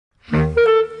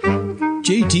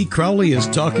JT Crowley is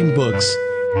talking books.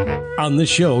 On the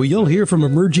show, you'll hear from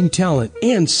emerging talent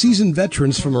and seasoned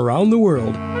veterans from around the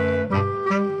world.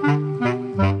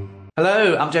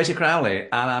 Hello, I'm JT Crowley,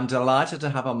 and I'm delighted to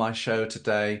have on my show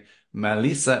today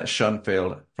Melisa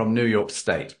Schonfield from New York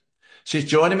State. She's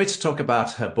joining me to talk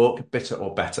about her book, Bitter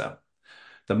or Better,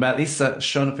 the Melisa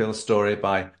Schonfield story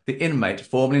by the inmate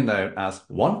formerly known as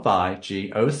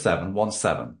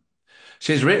 15G0717.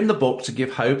 She's written the book to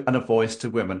give hope and a voice to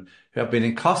women who have been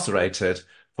incarcerated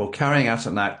for carrying out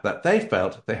an act that they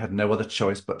felt they had no other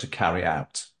choice but to carry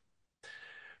out.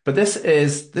 But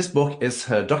this book is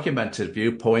her documented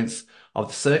viewpoints of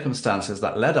the circumstances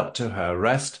that led up to her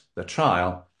arrest, the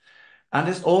trial, and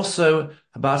is also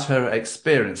about her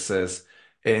experiences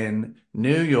in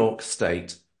New York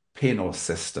State penal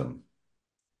system.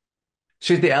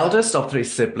 She's the eldest of three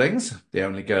siblings, the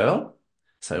only girl,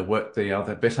 so work the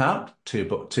other bit out, two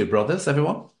brothers,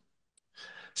 everyone.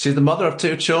 She's the mother of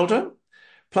two children,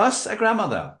 plus a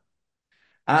grandmother.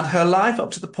 And her life up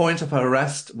to the point of her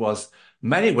arrest was,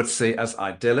 many would see as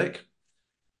idyllic,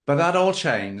 but that all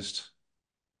changed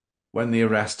when the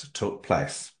arrest took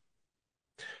place.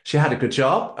 She had a good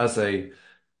job as a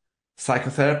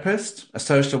psychotherapist, a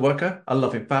social worker, a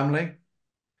loving family,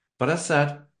 but as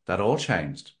said, that all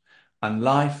changed, and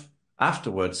life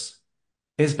afterwards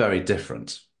is very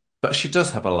different. But she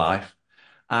does have a life,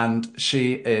 and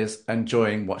she is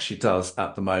enjoying what she does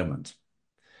at the moment.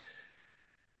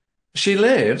 She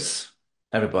lives,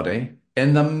 everybody,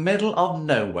 in the middle of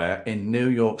nowhere in New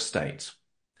York State.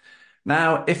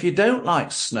 Now, if you don't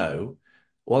like snow,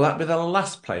 well, that'd be the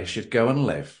last place you'd go and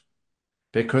live,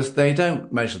 because they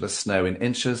don't measure the snow in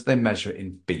inches, they measure it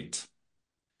in feet.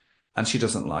 And she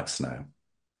doesn't like snow.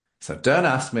 So don't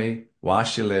ask me why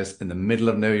she lives in the middle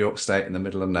of New York State, in the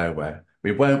middle of nowhere.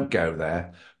 We won't go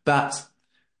there. But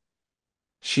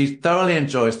she thoroughly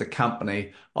enjoys the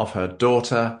company of her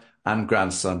daughter and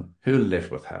grandson who live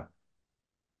with her.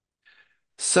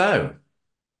 So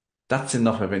that's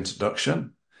enough of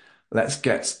introduction. Let's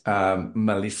get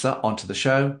Melisa onto the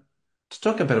show to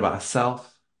talk a bit about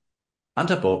herself and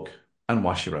her book and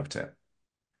why she wrote it.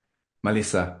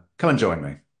 Melisa, come and join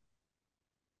me.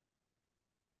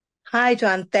 Hi,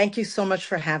 John. Thank you so much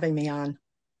for having me on.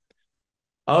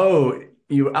 Oh,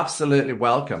 you're absolutely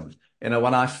welcome. You know,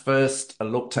 when I first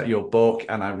looked at your book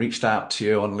and I reached out to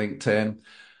you on LinkedIn,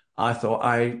 I thought,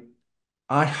 I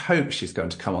hope she's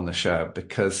going to come on the show,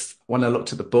 because when I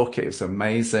looked at the book, it was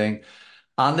amazing.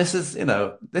 And this is,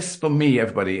 this for me,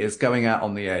 everybody, is going out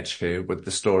on the edge here with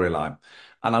the storyline.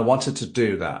 And I wanted to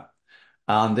do that.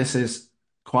 And this is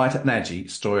quite an edgy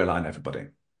storyline, everybody.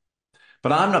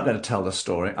 But I'm not going to tell the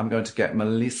story. I'm going to get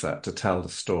Melisa to tell the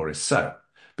story. So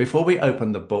before we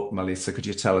open the book, Melisa, could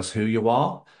you tell us who you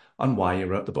are and why you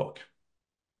wrote the book?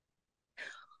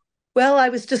 Well, I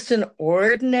was just an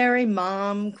ordinary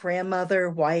mom, grandmother,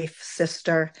 wife,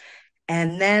 sister.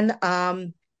 And then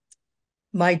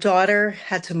my daughter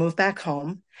had to move back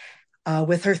home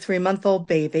with her 3-month-old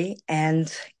baby,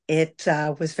 and it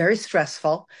was very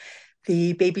stressful.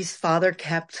 The baby's father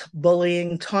kept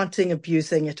bullying, taunting,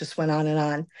 abusing. It just went on and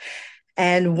on.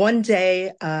 And one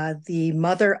day, the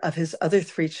mother of his other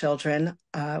 3 children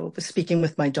was speaking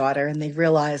with my daughter, and they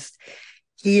realized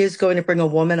he is going to bring a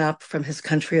woman up from his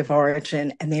country of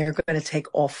origin, and they are going to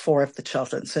take all 4 of the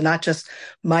children. So not just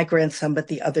my grandson, but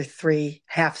the other 3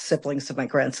 half siblings of my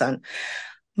grandson.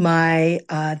 My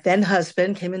then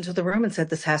husband came into the room and said,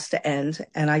 this has to end.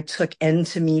 And I took end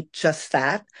to meet just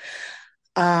that.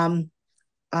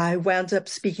 I wound up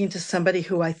speaking to somebody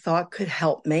who I thought could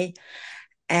help me.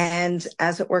 And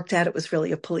as it worked out, it was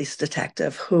really a police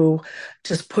detective who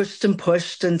just pushed and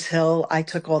pushed until I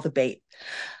took all the bait.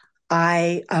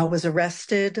 I was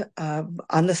arrested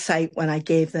on the site when I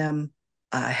gave them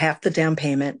half the down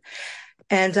payment.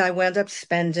 And I wound up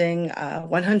spending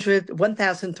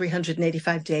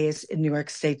 1,385 days in New York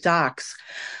State docks.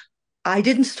 I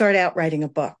didn't start out writing a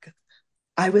book.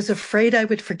 I was afraid I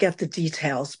would forget the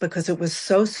details because it was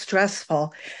so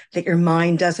stressful that your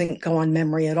mind doesn't go on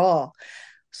memory at all.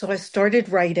 So I started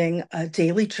writing a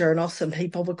daily journal. Some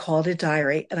people would call it a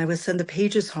diary, and I would send the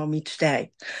pages home each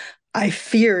day. I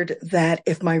feared that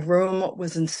if my room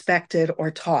was inspected or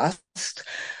tossed,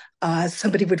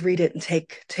 somebody would read it and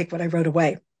take what I wrote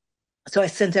away. So I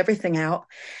sent everything out,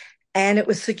 and it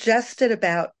was suggested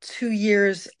about 2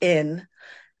 years in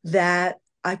that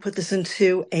I put this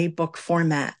into a book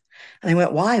format. And I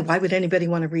went, why? Why would anybody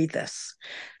want to read this?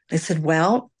 They said,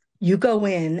 well, you go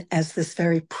in as this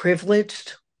very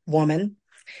privileged woman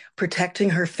protecting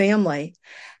her family,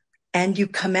 and you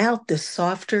come out this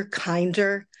softer,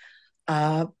 kinder,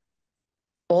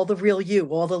 all the real you,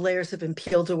 all the layers have been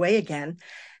peeled away again.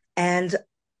 And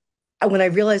when I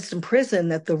realized in prison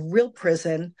that the real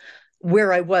prison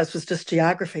where I was just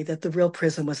geography, that the real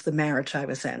prison was the marriage I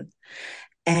was in.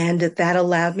 And that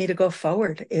allowed me to go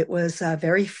forward. It was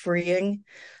very freeing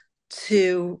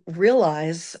to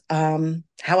realize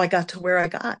how I got to where I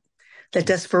got. That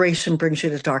desperation brings you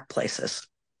to dark places.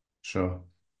 Sure.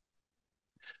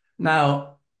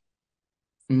 Now,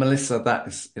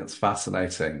 Melisa, it's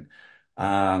fascinating.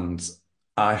 And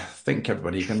I think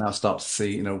everybody can now start to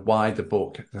see, why the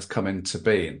book has come into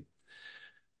being.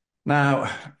 Now,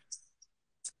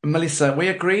 Melisa, we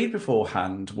agreed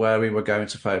beforehand where we were going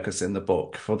to focus in the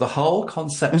book. For the whole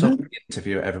concept of the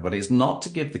interview, everybody, is not to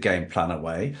give the game plan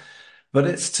away, but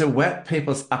it's to whet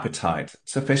people's appetite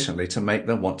sufficiently to make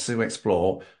them want to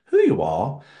explore who you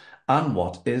are and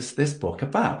what is this book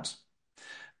about.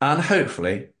 And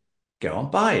hopefully go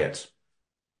and buy it.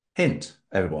 Hint,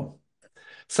 everyone.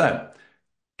 So,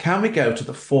 can we go to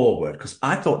the foreword? Because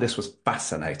I thought this was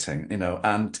fascinating,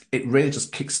 and it really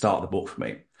just kickstarted the book for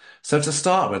me. So to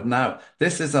start with, now,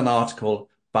 this is an article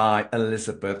by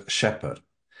Elizabeth Shepherd.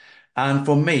 And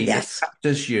for me, Yes. It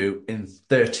captures you in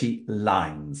 30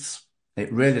 lines.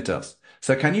 It really does.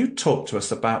 So can you talk to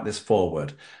us about this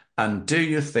foreword? And do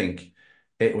you think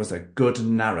it was a good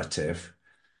narrative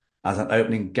as an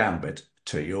opening gambit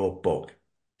to your book?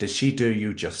 Did she do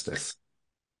you justice?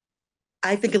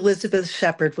 I think Elizabeth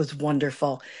Shepherd was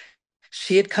wonderful.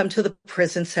 She had come to the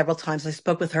prison several times. I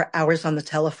spoke with her hours on the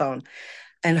telephone,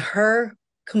 and her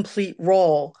complete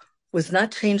role was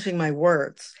not changing my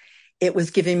words. It was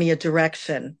giving me a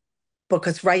direction,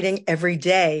 because writing every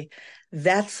day,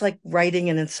 that's like writing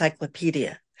an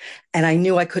encyclopedia. And I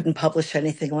knew I couldn't publish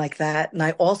anything like that. And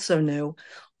I also knew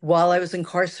while I was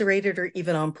incarcerated or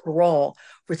even on parole,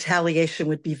 retaliation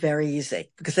would be very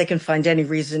easy because they can find any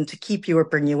reason to keep you or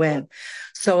bring you in.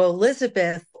 So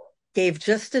Elizabeth gave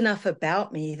just enough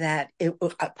about me that it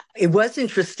was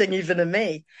interesting even to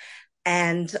me.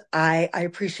 And I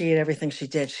appreciate everything she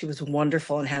did. She was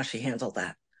wonderful in how she handled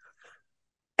that.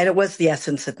 And it was the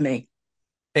essence of me.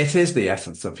 It is the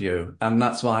essence of you. And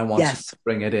that's why I wanted to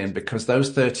bring it in, because those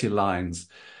 30 lines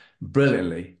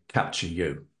brilliantly capture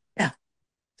you. Yeah.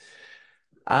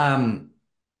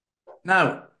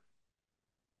 Now,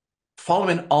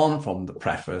 following on from the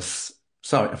preface,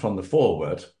 from the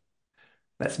foreword,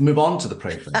 let's move on to the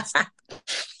preface.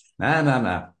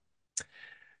 No.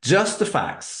 Just the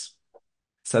facts.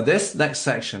 So this next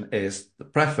section is the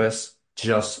preface,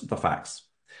 just the facts.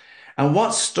 And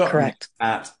what struck me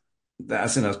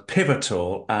as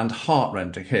pivotal and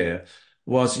heart-rending here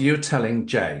was you telling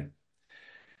Jay,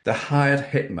 the hired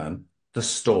hitman, the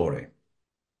story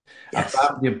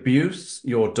about the abuse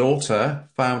your daughter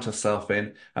found herself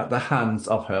in at the hands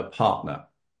of her partner.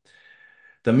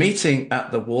 The meeting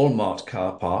at the Walmart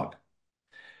car park.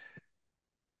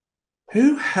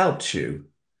 Who helped you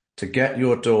to get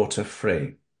your daughter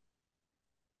free?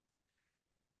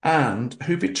 And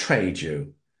who betrayed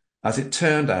you, as it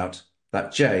turned out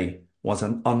that Jay was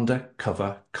an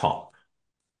undercover cop?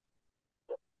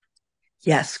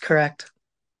 Yes, correct.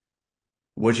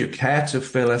 Would you care to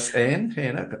fill us in,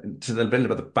 to the bit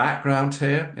of the background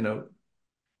here,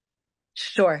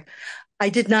 Sure. I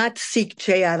did not seek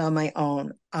Jay out on my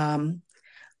own.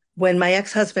 When my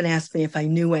ex-husband asked me if I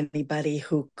knew anybody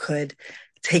who could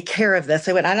take care of this,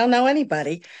 I went, I don't know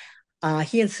anybody.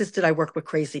 He insisted I work with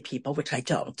crazy people, which I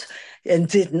don't and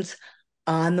didn't.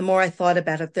 And the more I thought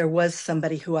about it, there was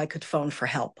somebody who I could phone for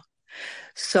help.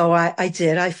 So I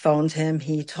did. I phoned him.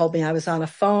 He told me I was on a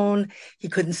phone. He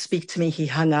couldn't speak to me. He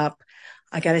hung up.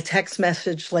 I got a text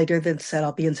message later that said,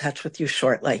 I'll be in touch with you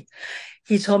shortly.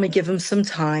 He told me give him some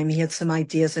time. He had some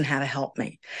ideas on how to help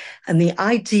me. And the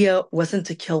idea wasn't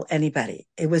to kill anybody.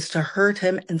 It was to hurt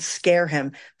him and scare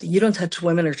him that you don't touch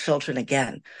women or children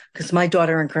again. Because my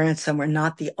daughter and grandson were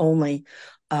not the only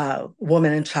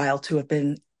woman and child to have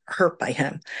been hurt by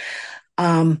him.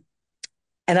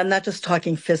 And I'm not just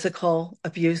talking physical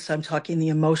abuse. I'm talking the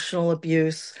emotional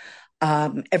abuse,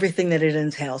 everything that it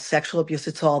entails, sexual abuse,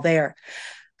 it's all there.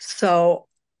 So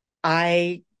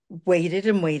I waited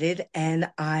and waited, and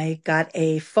I got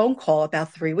a phone call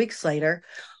about 3 weeks later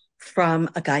from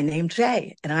a guy named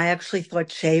Jay. And I actually thought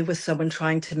Jay was someone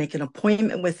trying to make an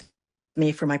appointment with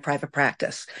me for my private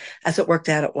practice. As it worked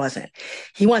out, it wasn't.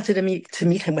 He wanted to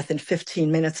meet him within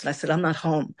 15 minutes. And I said, I'm not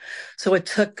home. So it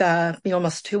took me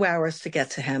almost 2 hours to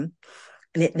get to him.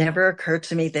 And it never occurred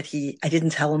to me that I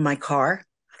didn't tell him my car.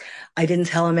 I didn't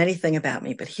tell him anything about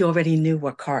me, but he already knew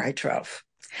what car I drove.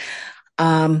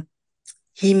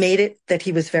 He made it that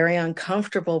he was very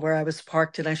uncomfortable where I was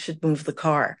parked and I should move the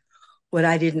car. What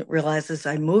I didn't realize is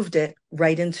I moved it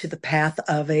right into the path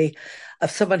of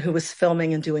someone who was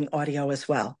filming and doing audio as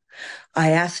well.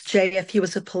 I asked Jay if he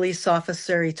was a police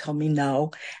officer. He told me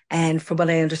no. And from what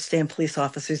I understand, police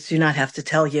officers do not have to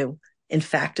tell you, in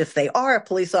fact, if they are a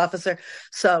police officer.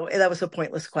 So that was a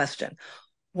pointless question.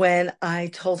 When I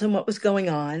told him what was going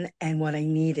on and what I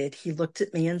needed, he looked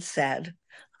at me and said,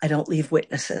 I don't leave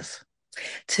witnesses.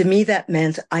 To me, that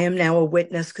meant I am now a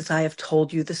witness because I have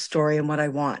told you the story and what I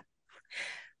want.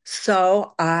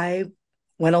 So I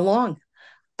went along.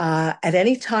 At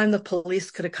any time, the police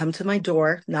could have come to my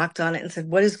door, knocked on it, and said,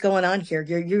 "What is going on here?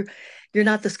 You're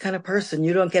not this kind of person.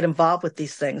 You don't get involved with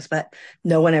these things." But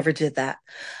no one ever did that.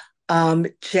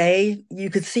 Jay, you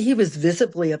could see he was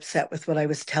visibly upset with what I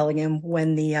was telling him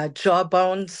when the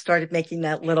jawbone started making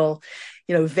that little,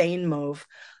 vein move.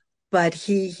 But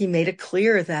he made it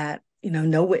clear that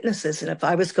no witnesses, and if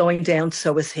I was going down,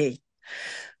 so was he.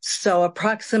 So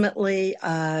approximately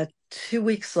 2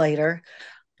 weeks later.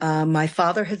 My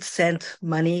father had sent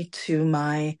money to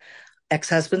my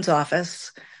ex-husband's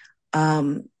office.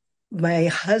 Um, my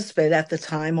husband at the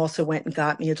time also went and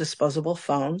got me a disposable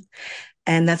phone,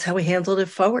 and that's how we handled it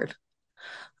forward.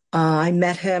 I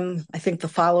met him, I think, the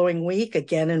following week,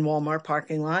 again in Walmart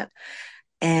parking lot,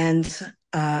 and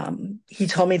he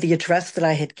told me the address that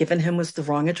I had given him was the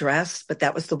wrong address, but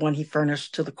that was the one he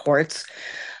furnished to the courts.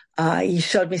 He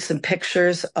showed me some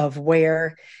pictures of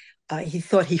where he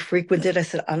thought he frequented. I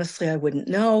said, honestly, I wouldn't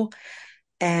know.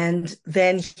 And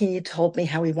then he told me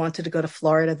how he wanted to go to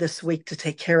Florida this week to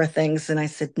take care of things. And I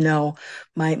said, no,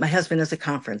 my husband has a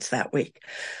conference that week.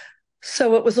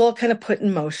 So it was all kind of put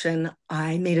in motion.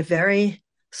 I made a very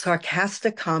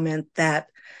sarcastic comment that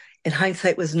in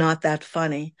hindsight was not that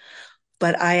funny.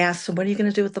 But I asked him, what are you going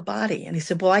to do with the body? And he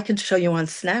said, well, I can show you on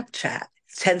Snapchat.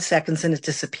 10 seconds and it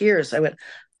disappears. I went,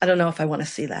 I don't know if I want to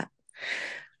see that.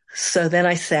 So then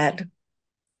I said, you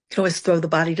can always throw the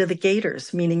body to the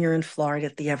gators, meaning you're in Florida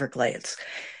at the Everglades.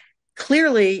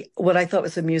 Clearly, what I thought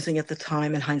was amusing at the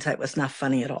time, in hindsight, was not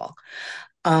funny at all.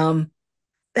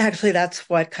 Actually, that's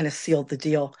what kind of sealed the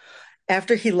deal.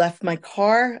 After he left my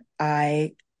car,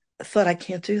 I thought, I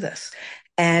can't do this.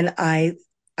 And I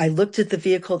looked at the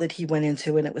vehicle that he went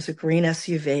into, and it was a green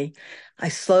SUV. I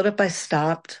slowed up, I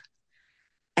stopped,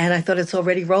 and I thought, it's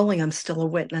already rolling. I'm still a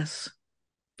witness.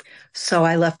 So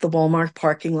I left the Walmart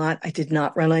parking lot. I did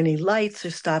not run any lights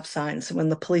or stop signs. And when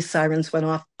the police sirens went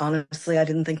off, honestly, I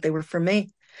didn't think they were for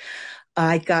me.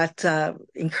 I got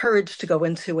encouraged to go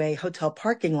into a hotel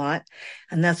parking lot,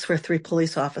 and that's where 3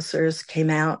 police officers came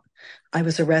out. I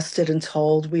was arrested and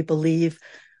told, we believe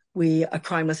a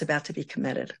crime was about to be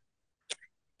committed.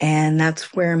 And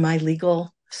that's where my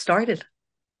legal started.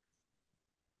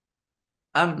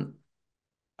 Um,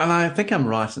 and I think I'm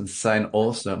right in saying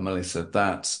also, Melissa,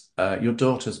 that your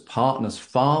daughter's partner's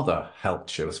father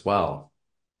helped you as well.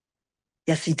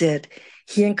 Yes, he did.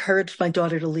 He encouraged my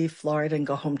daughter to leave Florida and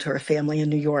go home to her family in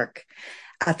New York.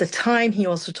 At the time, he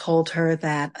also told her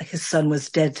that his son was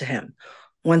dead to him.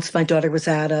 Once my daughter was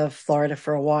out of Florida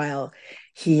for a while,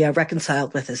 he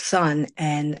reconciled with his son,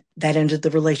 and that ended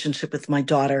the relationship with my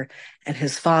daughter and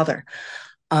his father.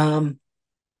 Um,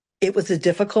 it was a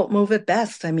difficult move at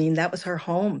best. I mean, that was her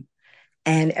home,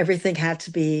 and everything had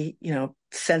to be,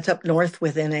 sent up north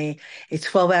within a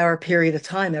 12-hour period of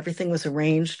time. Everything was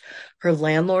arranged. Her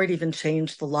landlord even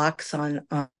changed the locks on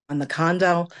the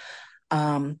condo.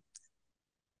 Um,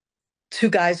 2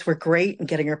 guys were great in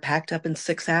getting her packed up in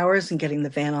 6 hours and getting the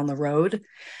van on the road.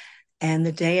 And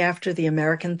the day after the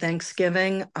American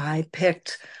Thanksgiving, I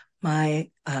picked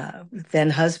my then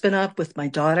husband up with my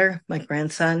daughter, my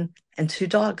grandson, and 2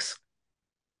 dogs.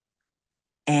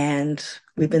 And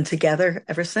we've been together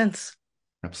ever since.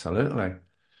 Absolutely.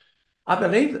 I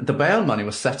believe the bail money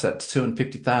was set at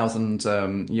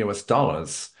 250,000 US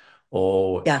dollars,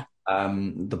 or Yeah,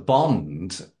 the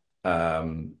bond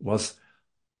was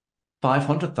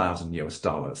 500,000 US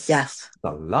dollars. yes.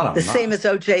 That's a lot of The same money. as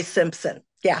O.J. Simpson.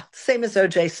 Yeah, same as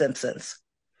O.J. Simpson's.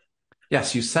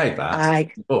 Yes, you say that in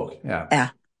I the book. Yeah. yeah,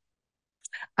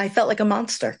 I felt like a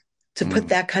monster to put Mm.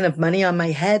 that kind of money on my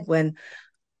head when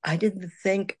I didn't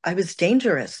think I was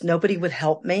dangerous. Nobody would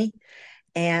help me,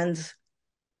 and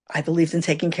I believed in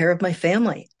taking care of my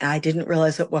family. I didn't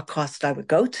realize at what cost I would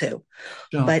go to,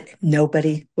 Sure. but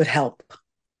nobody would help.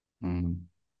 Mm.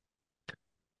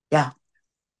 Yeah.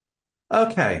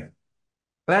 Okay,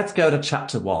 let's go to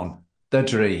chapter one, the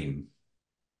dream.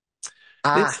 This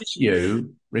Ah, is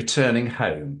you returning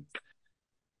home.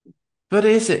 But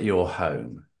is it your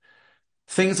home?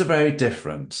 Things are very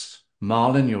different.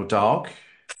 Marlin, your dog,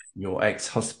 your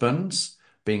ex-husband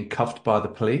being cuffed by the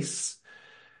police.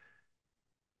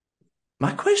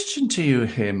 My question to you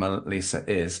here, Melisa,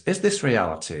 is this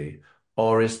reality,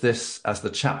 or is this, as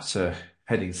the chapter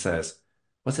heading says,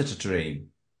 was it a dream?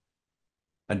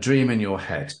 A dream in your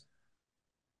head?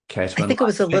 Care to I think it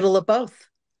was a enlighten me? little of both.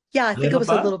 Yeah, I A think it little was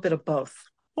a both? little bit of both.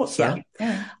 What's Yeah. that?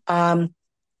 Yeah. Um,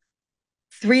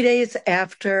 3 days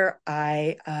after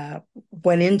I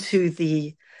went into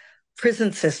the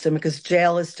prison system, because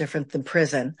jail is different than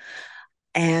prison,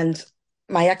 and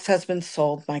my ex-husband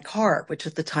sold my car, which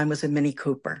at the time was a Mini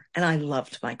Cooper, and I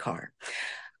loved my car.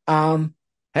 Um,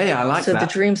 Hey, I like so the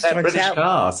that. dream They're starts British out.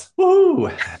 cars. Woo!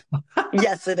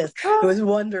 Yes, it is. It was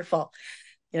wonderful.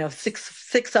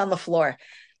 Six on the floor.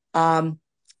 Um,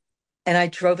 and I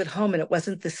drove it home, and it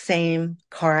wasn't the same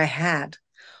car I had,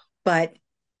 but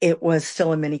it was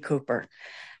still a Mini Cooper.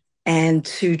 And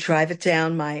to drive it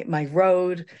down my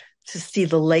road, to see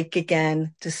the lake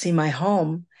again, to see my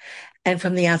home, and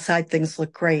from the outside, things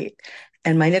look great.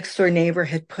 And my next door neighbor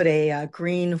had put a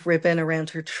green ribbon around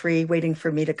her tree, waiting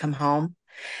for me to come home,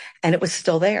 and it was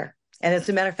still there. And as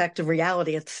a matter of fact, in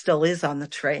reality, it still is on the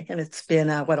tree, and it's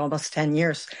been almost 10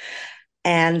 years.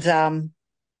 And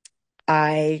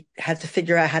I had to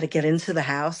figure out how to get into the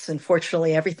house. And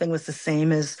fortunately, everything was the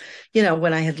same as,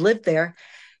 when I had lived there.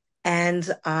 And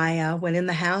I went in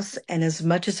the house, and as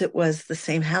much as it was the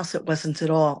same house, it wasn't at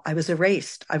all. I was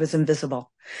erased. I was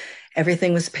invisible.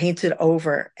 Everything was painted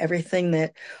over. Everything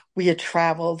that we had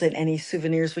traveled and any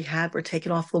souvenirs we had were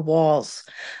taken off the walls.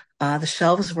 The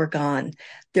shelves were gone.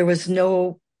 There was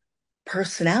no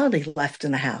personality left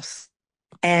in the house.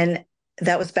 And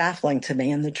that was baffling to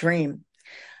me in the dream.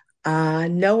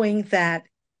 Knowing that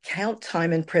count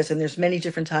time in prison, there's many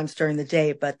different times during the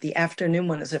day, but the afternoon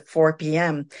one is at 4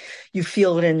 p.m. You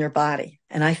feel it in your body.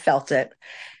 And I felt it.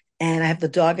 And I have the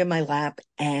dog in my lap,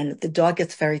 and the dog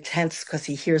gets very tense because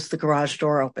he hears the garage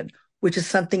door open, which is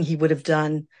something he would have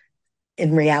done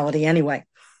in reality anyway.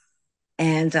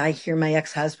 And I hear my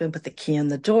ex-husband put the key in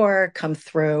the door, come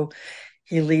through.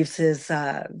 He leaves his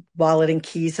wallet and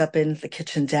keys up in the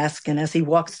kitchen desk. And as he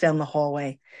walks down the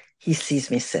hallway, he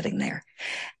sees me sitting there.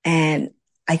 And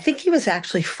I think he was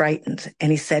actually frightened.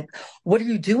 And he said, "What are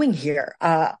you doing here?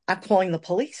 I'm calling the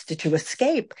police. Did you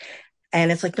escape?"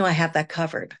 And it's like, "No, I have that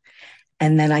covered."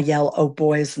 And then I yell, "Oh,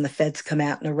 boys," and the feds come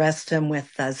out and arrest him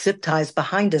with zip ties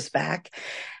behind his back,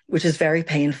 which is very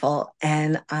painful.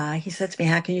 And he said to me,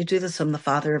 "How can you do this? I'm the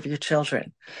father of your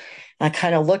children." And I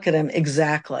kind of look at him,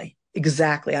 exactly,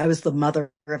 exactly. I was the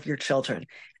mother of your children.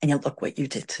 And you look what you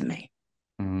did to me.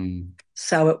 Mm.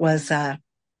 So it was a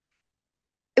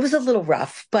little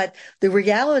rough, but the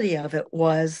reality of it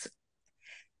was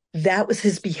that was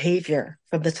his behavior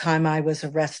from the time I was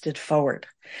arrested forward,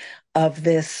 of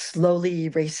this slowly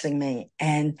erasing me.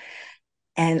 And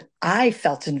I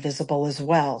felt invisible as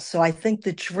well. So I think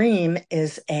the dream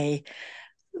is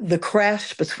the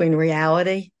crash between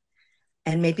reality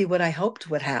and maybe what I hoped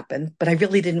would happen, but I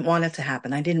really didn't want it to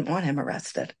happen. I didn't want him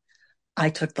arrested.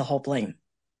 I took the whole blame.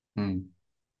 Mm.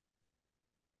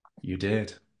 You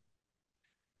did.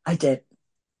 I did.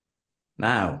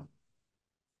 Now,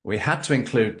 we had to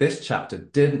include this chapter,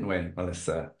 didn't we,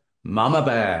 Melissa? Mama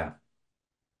Bear.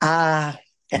 Ah,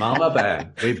 Mama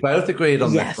Bear. We both agreed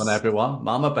on this one, yes, everyone.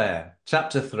 Mama Bear,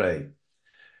 chapter 3.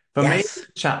 For me, yes. this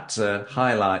chapter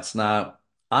highlights, now,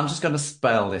 I'm just going to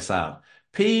spell this out.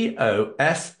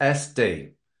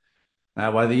 Possd.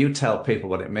 Now, whether you tell people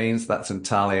what it means, that's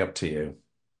entirely up to you.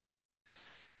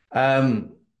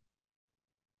 Um,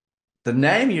 the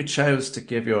name you chose to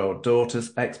give your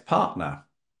daughter's ex-partner.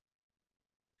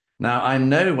 Now, I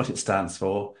know what it stands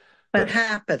for, What but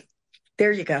happened?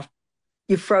 There you go.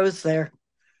 You froze there.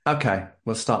 okay,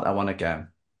 we'll start that one again.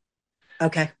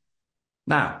 Okay.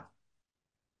 Now,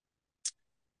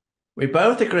 we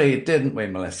both agreed, didn't we,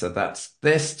 Melissa, that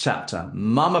this chapter,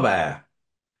 Mama Bear,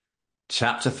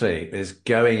 chapter 3, is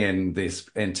going in this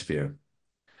interview.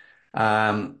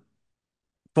 Um,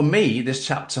 for me, this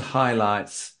chapter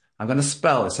highlights, I'm going to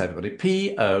spell this, everybody,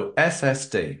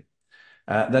 Possd,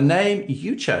 the name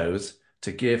you chose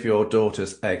to give your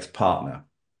daughter's ex-partner.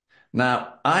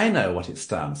 Now, I know what it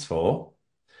stands for,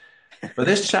 but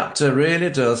this chapter really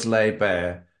does lay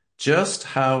bare just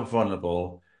how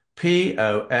vulnerable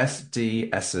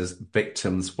POSDS's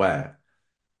victims were.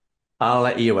 I'll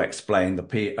let you explain the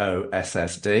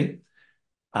POSSD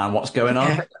and what's going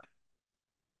on Okay. here.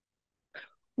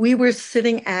 We were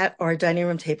sitting at our dining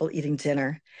room table eating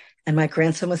dinner, and my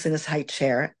grandson was in his high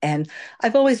chair. And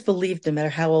I've always believed no matter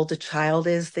how old a child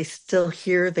is, they still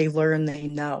hear, they learn, they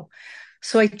know.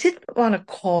 So I didn't want to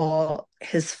call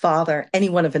his father any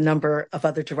one of a number of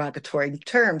other derogatory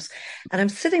terms. And I'm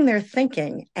sitting there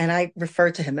thinking, and I refer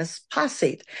to him as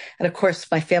posse. And of course,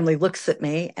 my family looks at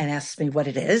me and asks me what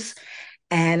it is.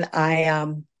 And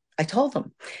I told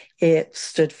them it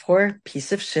stood for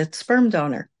piece of shit sperm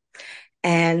donor.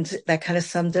 And that kind of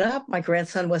summed it up. My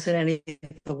grandson wasn't any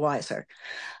the wiser.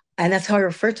 And that's how I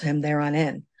refer to him there on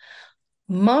in.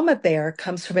 Mama Bear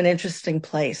comes from an interesting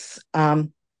place. A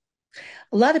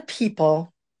lot of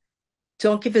people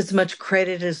don't give as much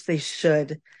credit as they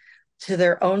should to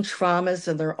their own traumas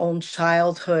and their own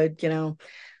childhood,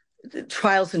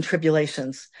 trials and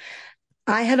tribulations.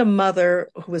 I had a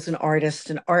mother who was an artist,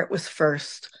 and art was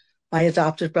first. My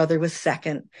adopted brother was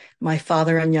second. My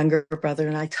father and younger brother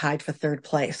and I tied for third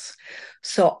place.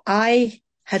 So I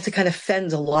had to kind of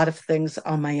fend a lot of things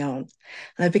on my own.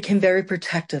 And I became very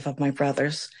protective of my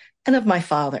brothers and of my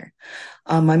father.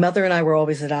 My mother and I were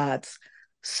always at odds.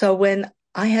 So when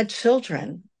I had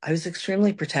children, I was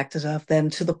extremely protective of them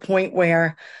to the point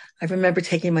where I remember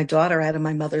taking my daughter out of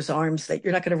my mother's arms that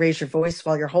you're not going to raise your voice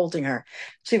while you're holding her.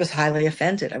 She was highly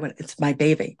offended. I went, it's my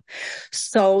baby.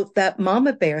 So that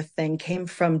mama bear thing came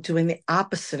from doing the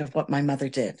opposite of what my mother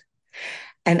did.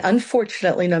 And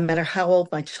unfortunately, no matter how old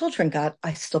my children got,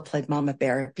 I still played mama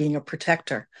bear, being a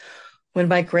protector. When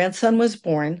my grandson was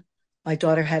born, my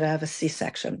daughter had to have a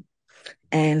C-section.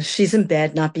 And she's in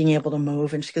bed, not being able to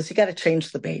move. And she goes, you got to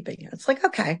change the baby. It's like,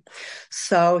 okay.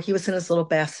 So he was in his little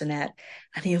bassinet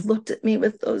and he looked at me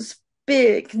with those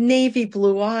big navy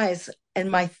blue eyes. And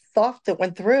my thought that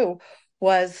went through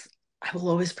was, I will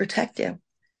always protect you.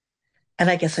 And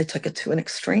I guess I took it to an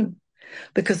extreme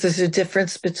because there's a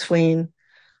difference between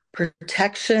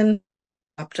protection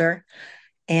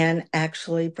and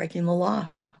actually breaking the law.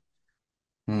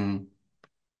 Hmm.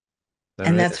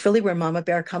 And that's really where Mama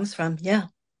Bear comes from. Yeah.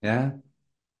 Yeah.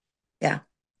 Yeah.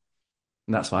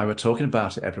 And that's why we're talking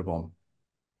about it, everyone.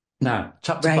 Now,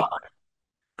 chapter Right. 5,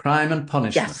 Crime and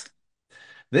Punishment. Yes.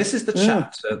 This is the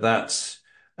chapter that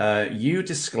you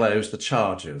disclose the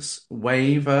charges,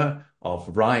 waiver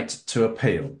of right to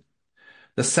appeal,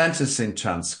 the sentencing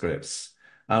transcripts,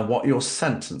 and what your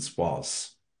sentence was.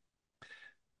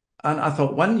 And I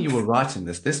thought when you were writing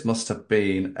this, this must have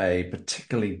been a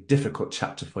particularly difficult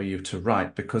chapter for you to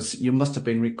write because you must have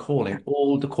been recalling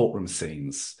all the courtroom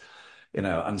scenes,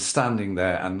 and standing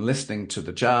there and listening to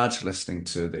the judge, listening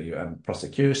to the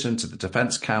prosecution, to the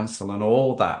defense counsel, and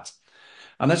all that.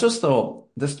 And I just thought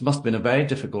this must have been a very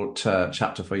difficult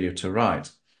chapter for you to write.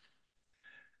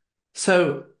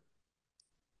 So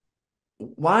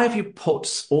why have you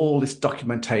put all this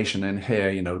documentation in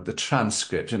here, the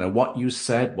transcript, what you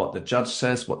said, what the judge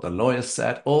says, what the lawyer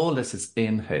said, all this is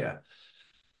in here.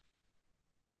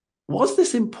 Was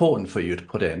this important for you to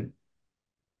put in?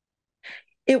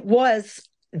 It was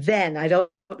then. I don't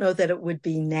know that it would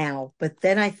be now, but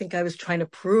then I think I was trying to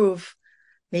prove,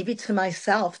 maybe to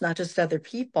myself, not just other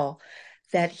people,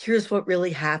 that here's what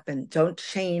really happened. Don't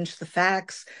change the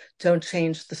facts. Don't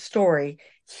change the story.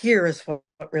 Here is what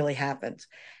really happened.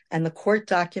 And the court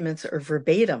documents are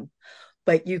verbatim,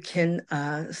 but you can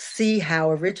see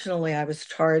how originally I was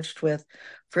charged with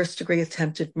first degree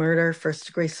attempted murder, first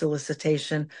degree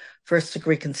solicitation, first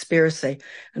degree conspiracy.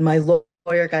 And my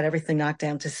lawyer got everything knocked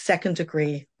down to second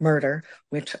degree murder,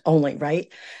 which only,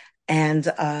 right? And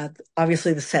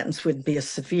obviously the sentence wouldn't be as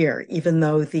severe, even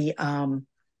though the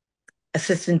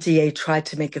assistant DA tried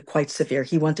to make it quite severe.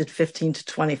 He wanted 15 to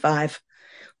 25,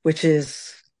 which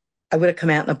is, I would have come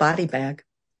out in a body bag.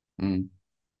 Mm.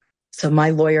 So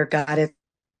my lawyer got it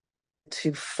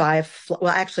to 5.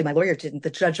 Well, actually, my lawyer didn't. The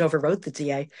judge overrode the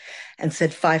DA and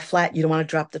said 5 flat. You don't want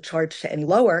to drop the charge to any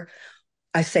lower.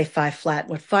 I say 5 flat.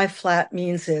 What 5 flat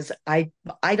means is I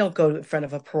don't go in front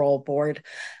of a parole board.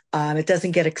 It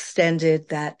doesn't get extended.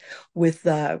 That with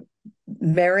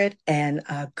merit and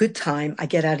good time, I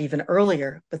get out even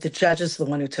earlier. But the judge is the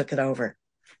one who took it over.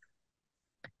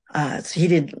 So he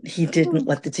didn't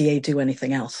let the DA do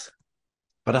anything else.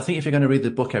 But I think if you're going to read the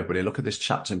book, everybody, look at this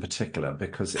chapter in particular,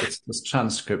 because it's this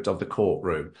transcript of the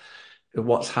courtroom,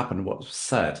 what's happened, what's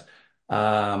said,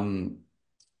 what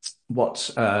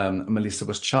Melisa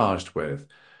was charged with.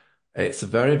 It's a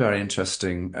very, very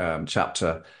interesting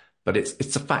chapter, but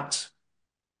it's a fact.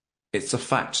 It's a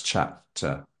fact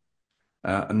chapter.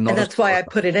 And that's why I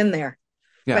put it in there.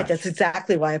 Yeah. Right, that's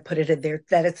exactly why I put it in there,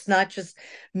 that it's not just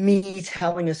me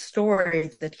telling a story,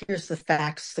 that here's the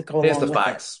facts that go Here's along the with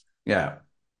facts. Yeah.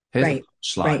 Here's right, the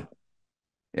punchline. right.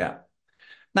 Yeah.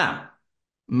 Now,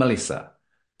 Melisa,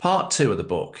 part 2 of the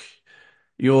book,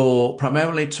 you're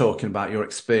primarily talking about your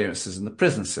experiences in the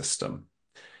prison system.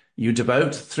 You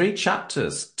devote 3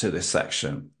 chapters to this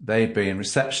section, they being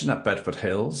Reception at Bedford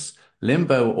Hills,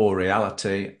 Limbo or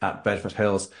Reality at Bedford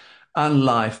Hills, and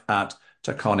Life at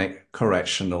Taconic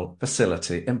Correctional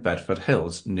Facility in Bedford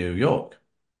Hills, New York.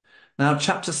 Now,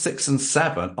 chapters 6 and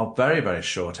 7 are very, very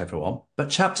short, everyone,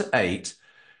 but chapter 8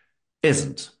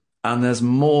 isn't. And there's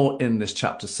more in this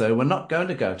chapter, so we're not going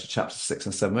to go to chapter 6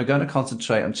 and 7. We're going to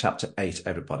concentrate on chapter 8,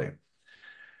 everybody.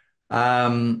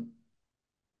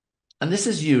 And this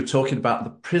is you talking about the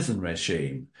prison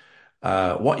regime,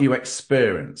 what you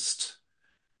experienced.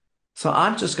 So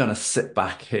I'm just going to sit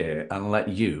back here and let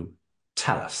you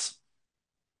tell us.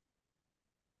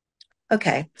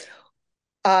 Okay.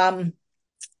 Well,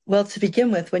 to begin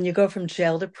with, when you go from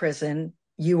jail to prison,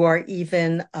 you are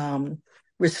even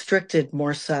restricted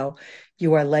more so.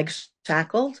 You are leg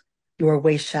shackled, you are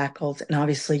waist shackled, and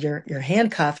obviously you're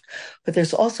handcuffed. But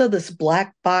there's also this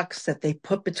black box that they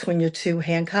put between your 2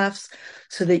 handcuffs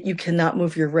so that you cannot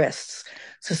move your wrists.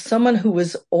 So someone who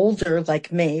was older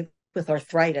like me with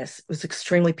arthritis, it was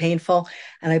extremely painful.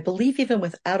 And I believe even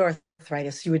without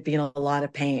arthritis, you would be in a lot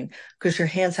of pain because your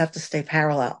hands have to stay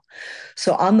parallel.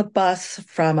 So on the bus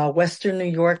from Western New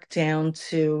York down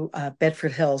to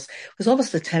Bedford Hills, it was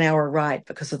almost a 10-hour ride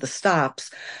because of the stops.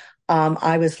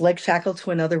 I was leg shackled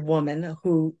to another woman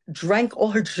who drank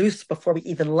all her juice before we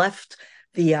even left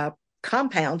the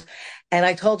compound. And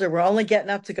I told her, we're only getting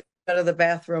up to go to the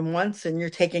bathroom once and you're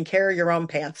taking care of your own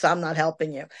pants. I'm not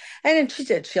helping you. And then she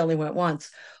did. She only went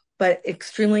once, but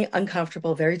extremely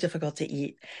uncomfortable, very difficult to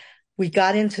eat. We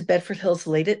got into Bedford Hills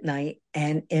late at night,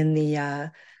 and in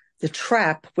the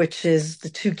trap, which is the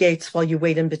 2 gates while you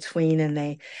wait in between, and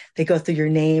they go through your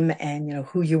name and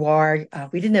who you are.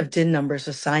 We didn't have DIN numbers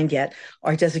assigned yet,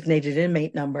 our designated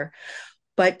inmate number,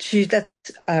 but that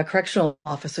correctional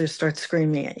officer starts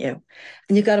screaming at you,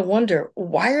 and you got to wonder,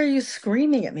 why are you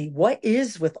screaming at me? What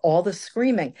is with all the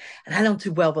screaming? And I don't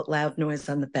do well with loud noise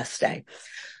on the best day.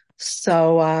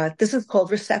 So this is called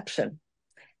reception.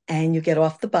 And you get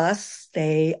off the bus,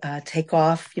 they take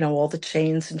off, all the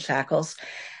chains and shackles,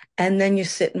 and then you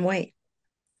sit and wait.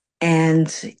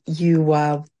 And you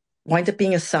wind up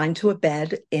being assigned to a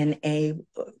bed in a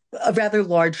rather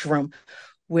large room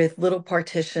with little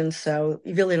partitions, so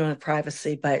you really don't have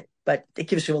privacy, but it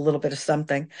gives you a little bit of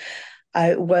something.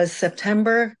 It was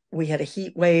September. We had a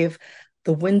heat wave.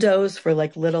 The windows were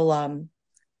like little,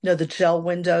 the gel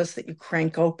windows that you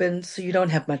crank open, so you don't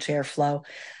have much airflow.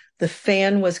 The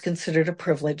fan was considered a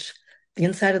privilege. The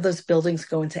inside of those buildings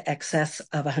go into excess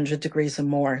of 100 degrees or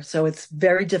more. So it's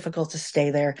very difficult to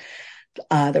stay there.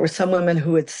 There were some women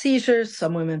who had seizures,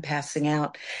 some women passing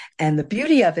out. And the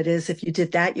beauty of it is if you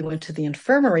did that, you went to the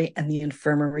infirmary, and the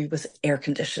infirmary was air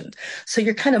conditioned. So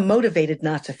you're kind of motivated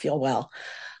not to feel well.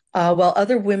 While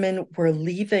other women were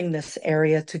leaving this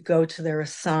area to go to their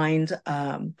assigned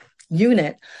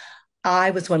unit,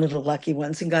 I was one of the lucky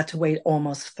ones and got to wait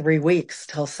almost 3 weeks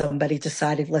till somebody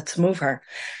decided, let's move her.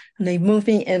 And they moved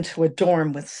me into a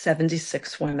dorm with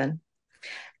 76 women.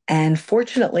 And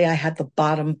fortunately, I had the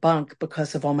bottom bunk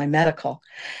because of all my medical.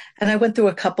 And I went through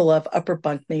a couple of upper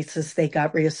bunk mates as they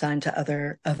got reassigned to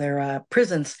other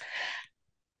prisons.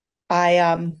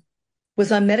 I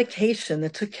was on medication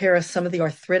that took care of some of the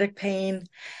arthritic pain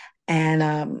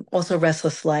and also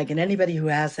restless leg. And anybody who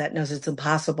has that knows it's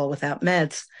impossible without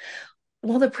meds.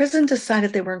 Well, the prison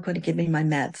decided they weren't going to give me my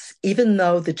meds, even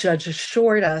though the judge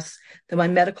assured us that my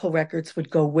medical records would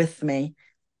go with me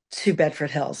to Bedford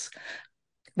Hills.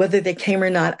 Whether they came or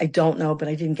not, I don't know, but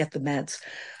I didn't get the meds.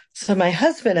 So my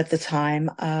husband at the time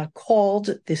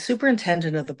called the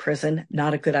superintendent of the prison,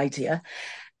 not a good idea,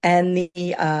 and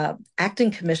the acting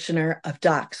commissioner of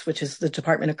DOCS, which is the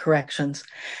Department of Corrections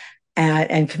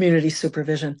and Community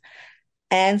Supervision,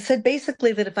 and said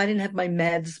basically that if I didn't have my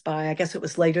meds by, I guess it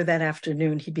was later that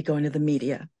afternoon, he'd be going to the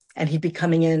media and he'd be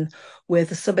coming in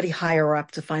with somebody higher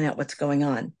up to find out what's going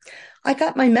on. I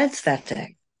got my meds that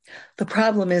day. The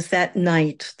problem is that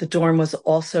night, the dorm was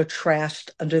also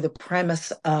trashed under the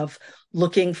premise of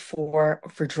looking for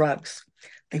drugs.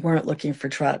 They weren't looking for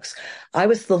drugs. I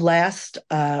was the last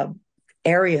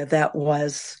area that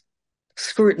was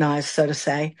scrutinized, so to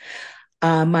say.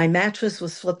 My mattress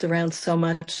was flipped around so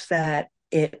much that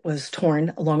it was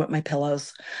torn along with my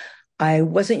pillows. I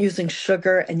wasn't using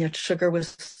sugar, and yet sugar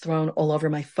was thrown all over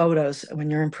my photos. When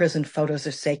you're in prison, photos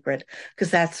are sacred because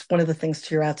that's one of the things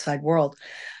to your outside world.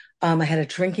 I had a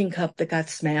drinking cup that got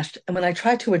smashed. And when I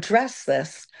tried to address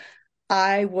this,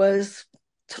 I was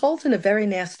told in a very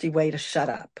nasty way to shut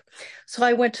up. So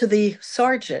I went to the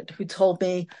sergeant who told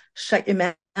me, shut your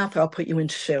mouth or I'll put you in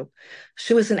SHU.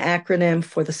 SHU is an acronym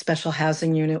for the Special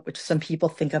Housing Unit, which some people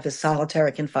think of as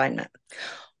solitary confinement.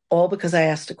 all because I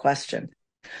asked a question.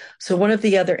 So one of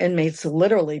the other inmates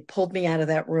literally pulled me out of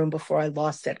that room before I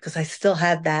lost it, because I still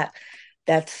had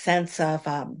that sense of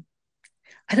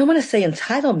I don't want to say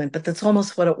entitlement, but that's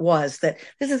almost what it was, that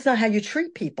this is not how you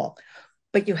treat people.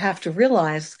 But you have to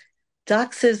realize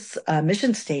DOCS's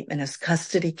mission statement is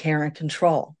custody, care, and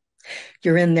control.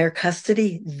 You're in their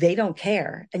custody, they don't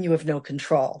care, and you have no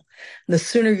control. And the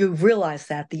sooner you realize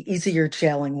that, the easier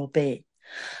jailing will be.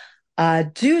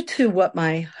 Due to what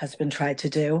my husband tried to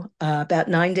do, about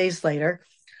 9 days later,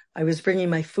 I was bringing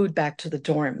my food back to the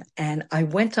dorm, and I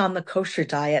went on the kosher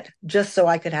diet just so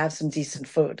I could have some decent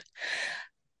food.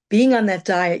 Being on that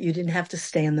diet, you didn't have to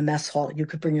stay in the mess hall. You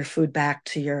could bring your food back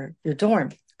to your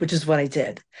dorm, which is what I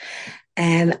did.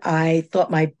 And I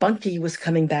thought my bunkie was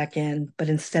coming back in, but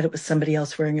instead it was somebody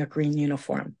else wearing a green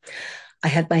uniform. I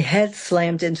had my head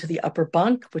slammed into the upper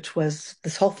bunk, which was,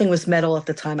 this whole thing was metal at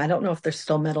the time. I don't know if they're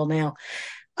still metal now.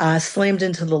 Slammed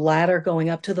into the ladder going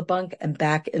up to the bunk and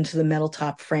back into the metal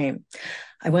top frame.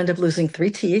 I wound up losing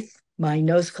 3 teeth. My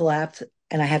nose collapsed,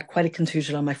 and I had quite a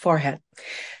contusion on my forehead.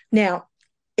 Now,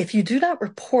 if you do not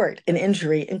report an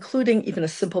injury, including even a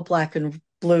simple black and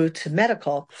blue, to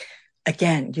medical,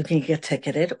 again, you can get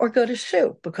ticketed or go to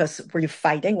SHU, because were you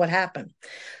fighting? What happened?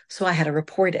 So I had to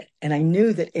report it. And I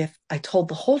knew that if I told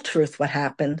the whole truth what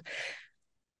happened,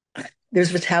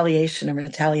 there's retaliation, and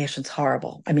retaliation's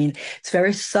horrible. I mean, it's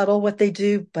very subtle what they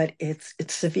do, but it's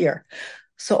severe.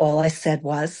 So all I said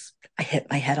was, I hit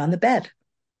my head on the bed.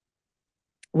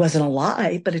 It wasn't a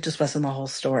lie, but it just wasn't the whole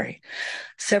story.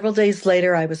 Several days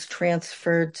later, I was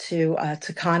transferred to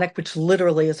Taconic, which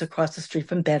literally is across the street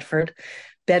from Bedford.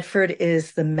 Bedford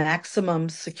is the maximum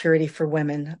security for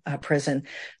women prison.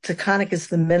 Taconic is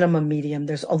the minimum medium.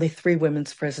 There's only 3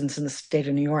 women's prisons in the state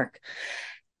of New York.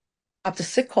 I popped a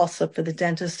sick call slip for the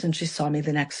dentist, and she saw me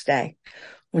the next day.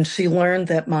 When she learned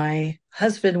that my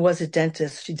husband was a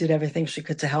dentist, she did everything she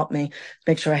could to help me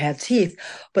make sure I had teeth.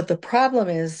 But the problem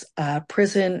is,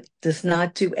 prison does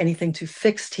not do anything to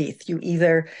fix teeth.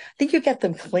 I think you get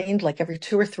them cleaned like every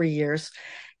 2 or 3 years.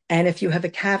 And if you have a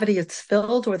cavity, it's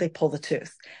filled, or they pull the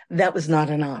tooth. That was not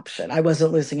an option. I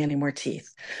wasn't losing any more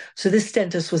teeth. So this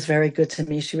dentist was very good to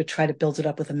me. She would try to build it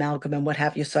up with amalgam and what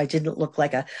have you, so I didn't look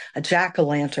like a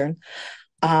jack-o'-lantern.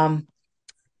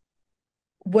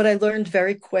 What I learned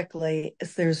very quickly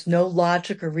is there's no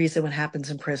logic or reason what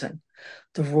happens in prison.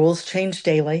 The rules change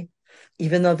daily.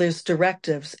 Even though there's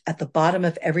directives, at the bottom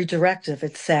of every directive,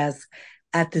 it says,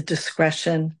 at the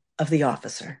discretion of the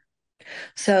officer.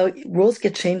 So rules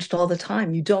get changed all the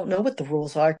time. You don't know what the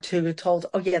rules are till you're told,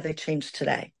 oh yeah, they changed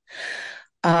today.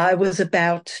 I was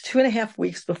about 2.5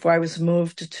 weeks before I was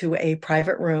moved to a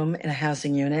private room in a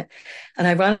housing unit. And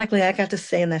ironically, I got to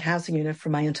stay in that housing unit for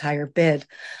my entire bid.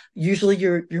 Usually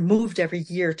you're moved every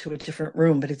year to a different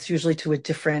room, but it's usually to a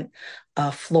different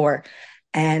floor.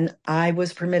 And I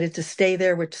was permitted to stay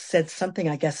there, which said something,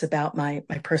 I guess, about my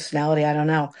personality. I don't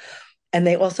know. And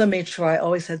they also made sure I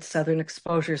always had Southern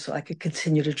exposure so I could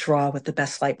continue to draw with the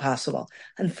best light possible.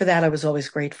 And for that, I was always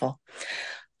grateful.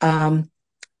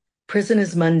 Prison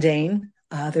is mundane.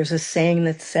 There's a saying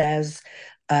that says,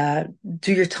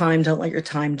 do your time, don't let your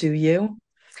time do you.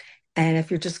 And if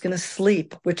you're just going to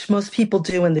sleep, which most people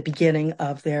do in the beginning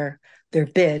of their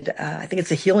bid, I think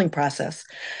it's a healing process.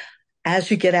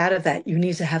 As you get out of that, you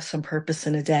need to have some purpose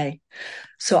in a day.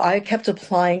 So I kept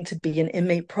applying to be an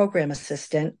inmate program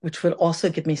assistant, which would also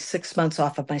give me 6 months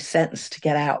off of my sentence to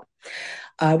get out.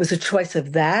 It was a choice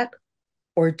of that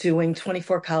or doing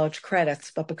 24 college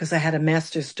credits, but because I had a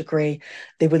master's degree,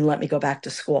 they wouldn't let me go back to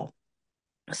school.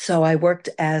 So I worked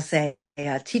as a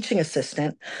teaching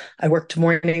assistant. I worked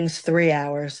mornings, 3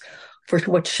 hours for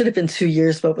what should have been 2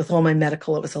 years, but with all my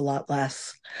medical, it was a lot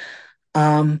less.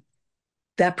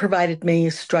 That provided me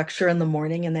structure in the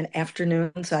morning, and then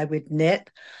afternoons I would knit.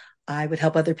 I would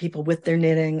help other people with their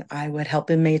knitting. I would help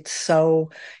inmates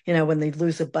sew, when they'd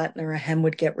lose a button or a hem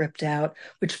would get ripped out,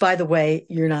 which, by the way,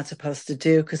 you're not supposed to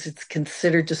do because it's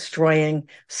considered destroying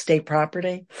state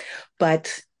property.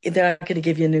 But they're not going to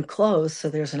give you new clothes, so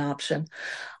there's an option.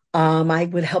 I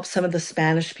would help some of the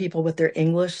Spanish people with their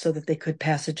English so that they could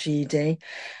pass a GED.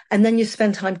 And then you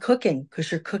spend time cooking, because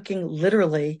you're cooking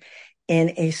literally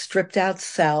in a stripped out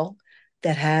cell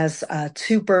that has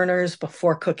 2 burners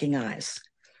before cooking eyes.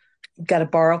 You've got to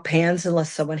borrow pans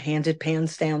unless someone handed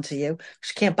pans down to you, because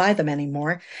you can't buy them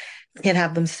anymore. You can't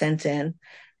have them sent in.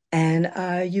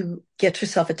 And you get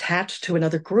yourself attached to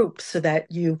another group so that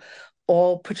you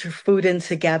all put your food in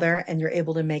together and you're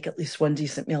able to make at least one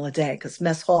decent meal a day, because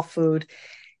mess hall food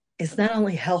is not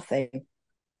only healthy,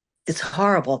 it's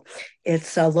horrible.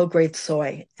 It's low-grade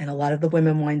soy, and a lot of the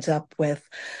women winds up with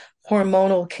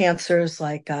hormonal cancers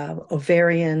like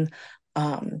ovarian,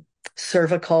 um,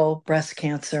 cervical, breast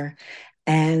cancer.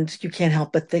 And you can't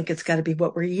help but think it's got to be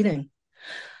what we're eating.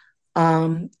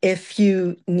 If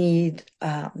you need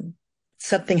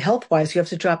something health-wise, you have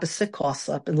to drop a sick call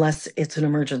slip unless it's an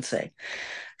emergency.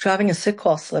 Dropping a sick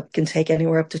call slip can take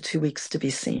anywhere up to 2 weeks to be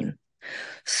seen.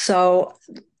 So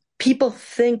people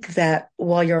think that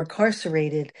while you're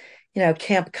incarcerated,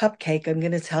 Camp Cupcake, I'm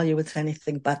going to tell you it's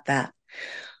anything but that.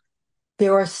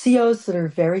 There are COs that are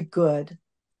very good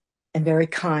and very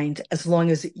kind as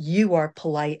long as you are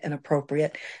polite and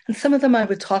appropriate. And some of them I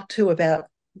would talk to about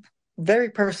very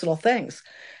personal things.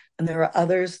 And there are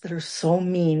others that are so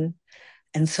mean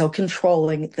and so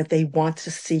controlling that they want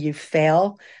to see you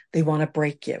fail. They want to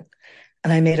break you.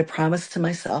 And I made a promise to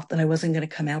myself that I wasn't going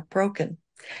to come out broken.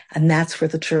 And that's where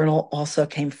the journal also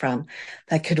came from.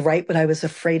 I could write what I was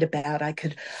afraid about. I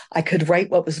could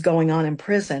write what was going on in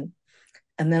prison.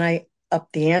 And then I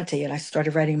upped the ante and I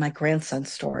started writing my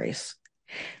grandson's stories.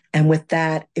 And with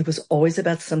that, it was always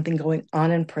about something going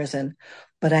on in prison.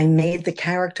 But I made the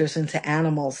characters into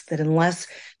animals that unless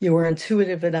you were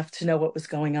intuitive enough to know what was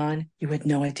going on, you had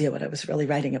no idea what I was really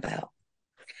writing about.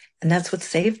 And that's what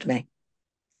saved me.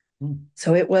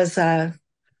 So it was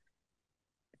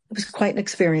quite an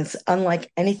experience,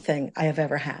 unlike anything I have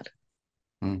ever had.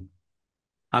 Mm.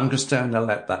 I'm just going to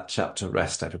let that chapter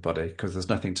rest, everybody, because there's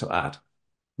nothing to add.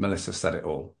 Melissa said it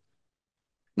all.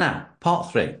 Now,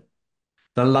 part 3,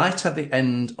 the light at the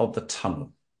end of the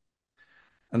tunnel.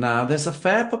 Now, there's a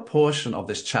fair proportion of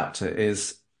this chapter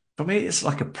is, for me, it's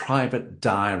like a private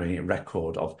diary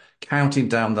record of counting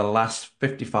down the last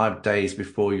 55 days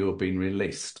before you're being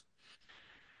released.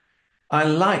 I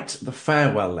liked the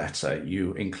farewell letter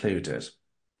you included,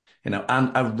 and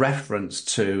a reference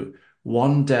to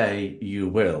one day you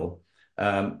will,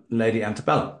 Lady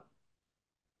Antebellum.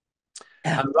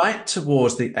 Yeah. And right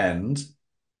towards the end,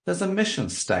 there's a mission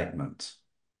statement.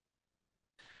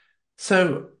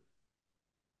 So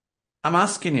I'm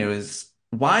asking you is,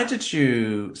 why did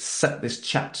you set this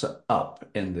chapter up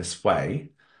in this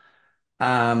way?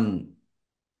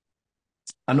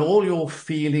 And all your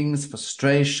feelings,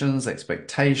 frustrations,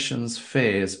 expectations,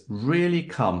 fears really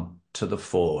come to the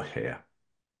fore here.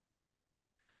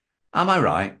 Am I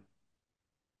right?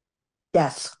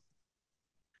 Yes,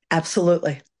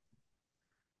 absolutely.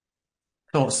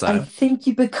 Thought so. I think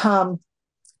you become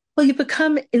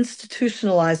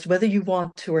institutionalized, whether you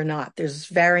want to or not. There's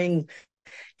varying,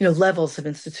 levels of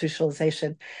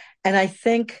institutionalization. And I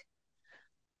think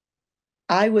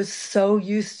I was so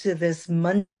used to this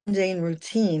mundane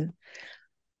routine.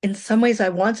 In some ways, I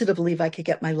wanted to believe I could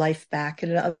get my life back.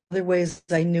 And in other ways,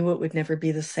 I knew it would never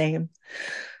be the same.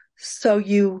 So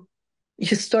you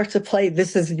start to play,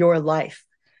 this is your life.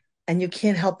 And you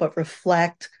can't help but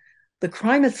reflect. The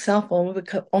crime itself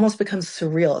almost becomes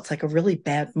surreal. It's like a really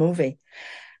bad movie.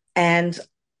 And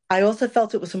I also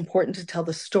felt it was important to tell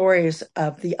the stories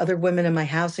of the other women in my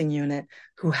housing unit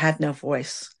who had no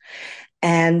voice.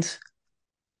 And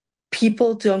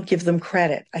people don't give them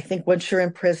credit. I think once you're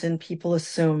in prison, people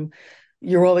assume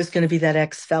you're always going to be that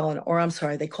ex-felon, or I'm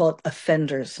sorry, they call it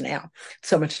offenders now. It's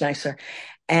so much nicer.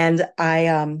 And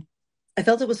I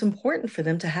felt it was important for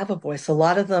them to have a voice. A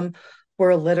lot of them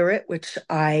were illiterate, which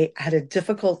I had a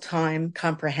difficult time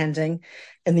comprehending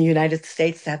in the United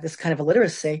States to have this kind of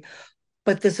illiteracy.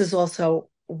 But this is also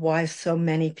why so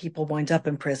many people wind up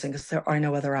in prison, because there are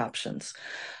no other options.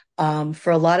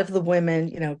 For a lot of the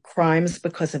women, crimes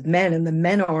because of men, and the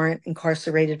men aren't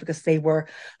incarcerated because they were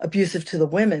abusive to the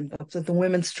women, but if the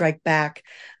women strike back,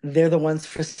 they're the ones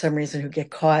for some reason who get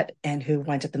caught and who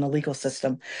wind up in the legal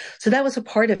system. So that was a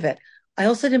part of it. I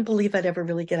also didn't believe I'd ever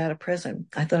really get out of prison.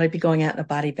 I thought I'd be going out in a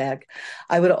body bag.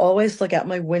 I would always look out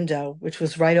my window, which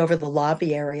was right over the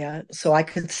lobby area, so I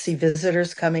could see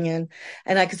visitors coming in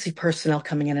and I could see personnel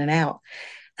coming in and out.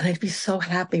 And I'd be so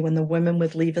happy when the women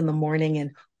would leave in the morning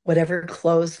in whatever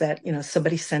clothes that,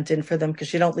 somebody sent in for them,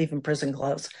 because you don't leave in prison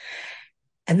clothes.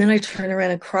 And then I turn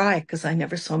around and cry because I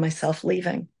never saw myself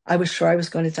leaving. I was sure I was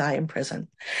going to die in prison.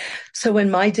 So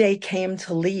when my day came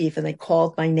to leave and they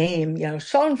called my name,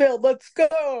 Schonfield, let's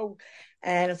go.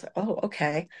 And it's like, oh,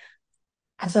 okay.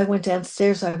 As I went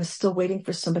downstairs, I was still waiting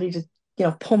for somebody to,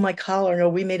 pull my collar. No,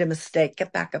 we made a mistake.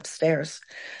 Get back upstairs.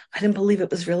 I didn't believe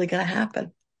it was really going to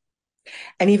happen.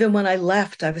 And even when I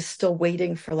left, I was still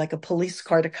waiting for like a police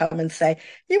car to come and say,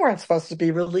 you weren't supposed to be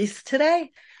released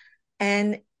today.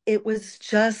 And it was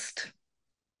just,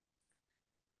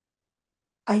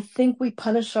 I think we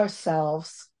punish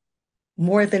ourselves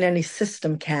more than any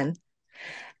system can.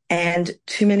 And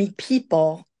too many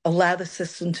people allow the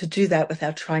system to do that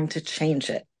without trying to change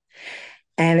it.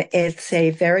 And it's a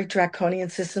very draconian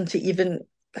system to even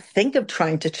think of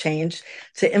trying to change,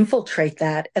 to infiltrate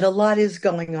that. And a lot is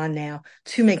going on now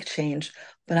to make change.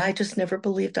 But I just never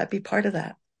believed I'd be part of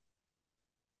that.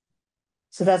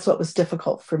 So that's what was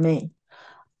difficult for me.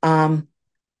 Um,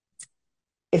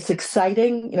 it's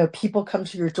exciting. People come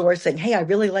to your door saying, "Hey, I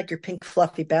really like your pink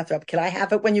fluffy bathrobe. Can I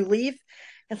have it when you leave?"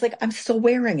 It's like, I'm still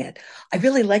wearing it. I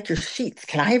really like your sheets.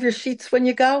 Can I have your sheets when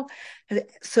you go? And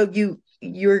so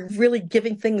you're really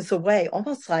giving things away,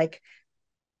 almost like,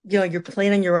 you're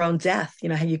planning your own death,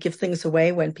 how you give things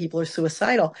away when people are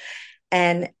suicidal.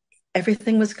 And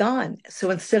everything was gone. So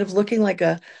instead of looking like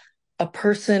a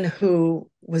person who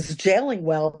was jailing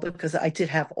well, because I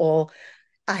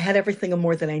had everything and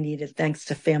more than I needed, thanks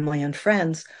to family and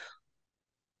friends.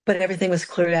 But everything was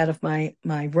cleared out of my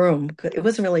room. It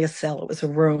wasn't really a cell; it was a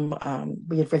room.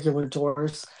 We had regular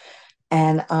doors,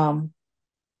 and I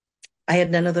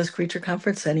had none of those creature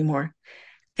comforts anymore.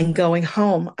 And going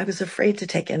home, I was afraid to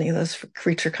take any of those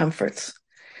creature comforts.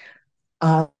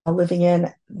 Living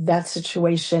in that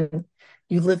situation,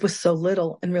 you live with so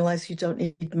little and realize you don't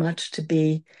need much to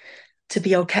be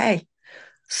okay.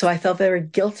 So I felt very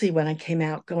guilty when I came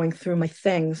out going through my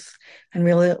things and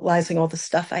realizing all the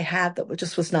stuff I had that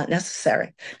just was not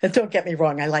necessary. And don't get me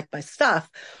wrong, I like my stuff,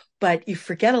 but you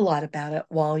forget a lot about it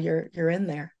while you're in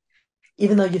there.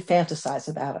 Even though you fantasize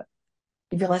about it,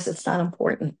 you realize it's not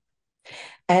important.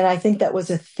 And I think that was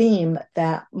a theme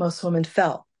that most women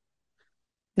felt.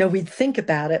 No, we'd think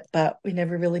about it, but we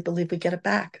never really believed we'd get it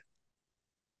back.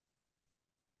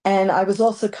 And I was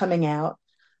also coming out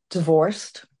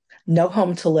divorced, no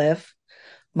home to live.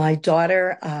 My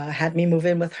daughter had me move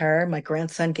in with her. My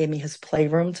grandson gave me his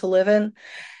playroom to live in.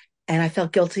 And I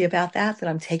felt guilty about that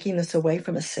I'm taking this away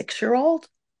from a 6-year-old.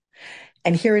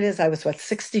 And here it is. I was,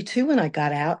 62 when I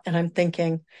got out. And I'm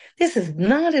thinking, this is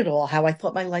not at all how I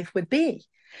thought my life would be.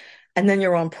 And then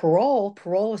you're on parole.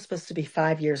 Parole was supposed to be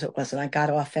 5 years. It wasn't. I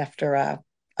got off after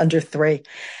under 3.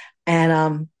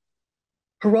 And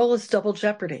parole is double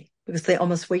jeopardy because they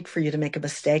almost wait for you to make a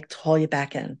mistake to haul you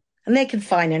back in. And they can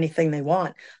find anything they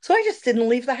want. So I just didn't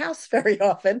leave the house very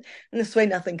often. And this way,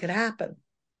 nothing could happen.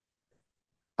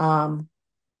 Um,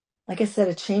 like I said,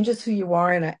 it changes who you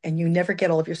are, and you never get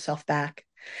all of yourself back.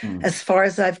 Mm. As far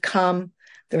as I've come,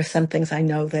 there are some things I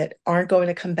know that aren't going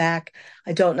to come back.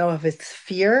 I don't know if it's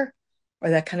fear or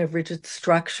that kind of rigid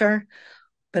structure,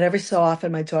 but every so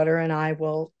often, my daughter and I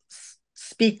will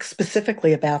speak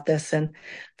specifically about this, and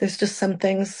there's just some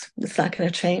things that's not going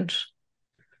to change.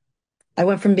 I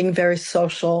went from being very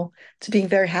social to being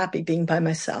very happy being by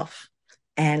myself.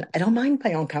 And I don't mind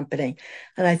my own company.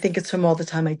 And I think it's from all the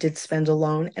time I did spend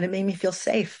alone, and it made me feel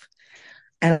safe.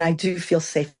 And I do feel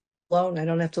safe alone. I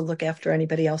don't have to look after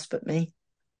anybody else but me.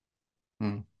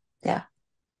 Mm. Yeah.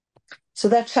 So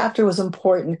that chapter was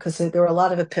important because there were a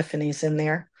lot of epiphanies in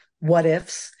there, what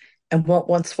ifs, and what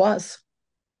once was.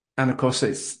 And of course,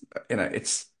 it's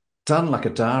done like a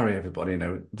diary, everybody,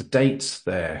 the dates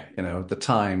there, the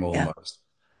time Yeah. almost,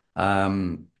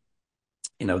 um,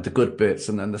 the good bits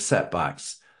and then the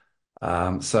setbacks.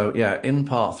 So yeah, in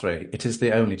part 3, it is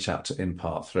the only chapter in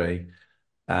part 3,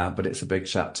 but it's a big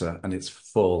chapter and it's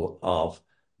full of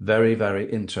very,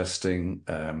 very interesting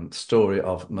story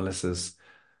of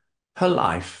her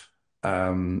life,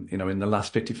 in the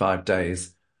last 55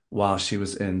 days while she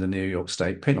was in the New York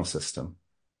State penal system.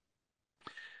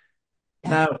 Yeah.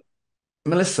 Now,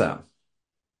 Melissa,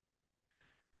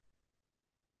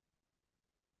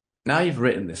 now you've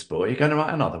written this book, you're going to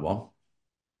write another one.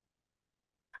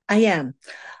 I am.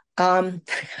 Um,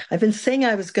 I've been saying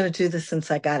I was going to do this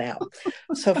since I got out.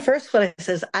 So first, what I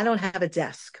says, I don't have a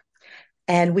desk.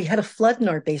 And we had a flood in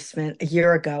our basement a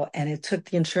year ago, and it took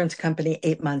the insurance company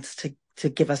 8 months to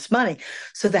give us money.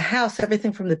 So the house,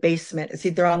 everything from the basement is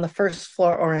either on the first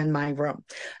floor or in my room.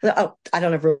 Oh, I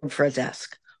don't have room for a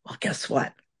desk. Well, guess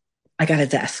what? I got a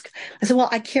desk. I said, well,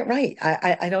 I can't write.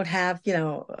 I don't have,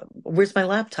 where's my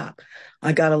laptop?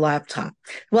 I got a laptop.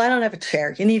 Well, I don't have a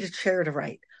chair. You need a chair to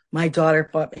write. My daughter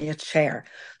bought me a chair.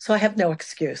 So I have no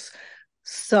excuse.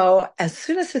 So as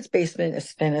soon as its basement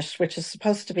is finished, which is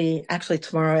supposed to be actually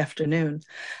tomorrow afternoon,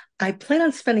 I plan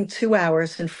on spending 2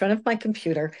 hours in front of my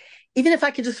computer. Even if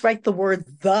I could just write the word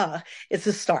it's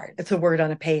a start. It's a word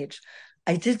on a page.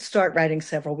 I did start writing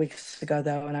several weeks ago,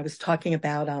 though, and I was talking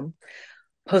about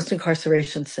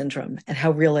post-incarceration syndrome and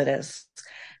how real it is.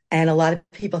 And a lot of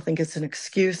people think it's an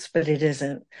excuse, but it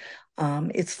isn't.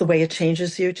 It's the way it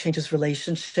changes you, changes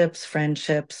relationships,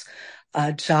 friendships,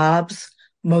 jobs,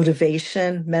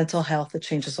 motivation, mental health. It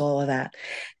changes all of that.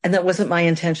 And that wasn't my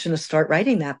intention to start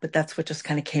writing that, but that's what just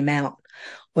kind of came out.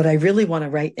 What I really want to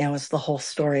write now is the whole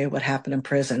story of what happened in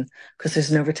prison, because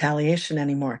there's no retaliation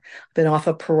anymore. I've been off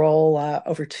of parole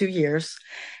over 2 years,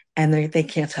 and they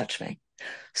can't touch me.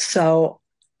 So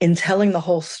in telling the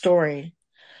whole story,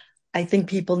 I think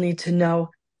people need to know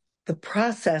the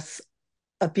process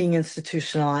of being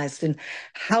institutionalized and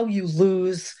how you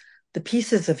lose the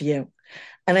pieces of you.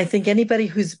 And I think anybody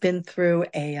who's been through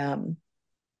a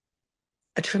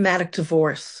traumatic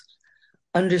divorce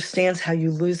understands how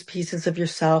you lose pieces of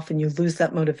yourself and you lose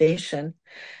that motivation.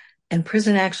 And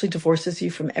prison actually divorces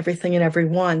you from everything and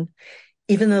everyone,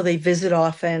 even though they visit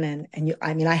often. And you,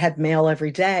 I mean, I had mail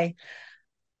every day.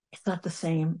 It's not the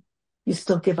same. You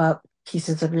still give up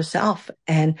pieces of yourself.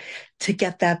 And to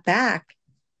get that back,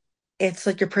 it's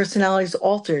like your personality is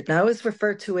altered. And I always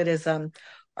refer to it as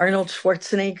Arnold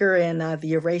Schwarzenegger in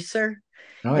The Eraser,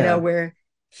 Oh, yeah. where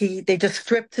they just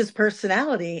stripped his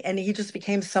personality and he just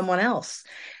became someone else.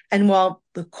 And while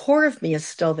the core of me is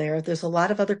still there, there's a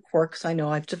lot of other quirks I know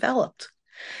I've developed.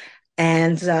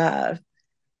 And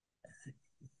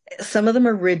some of them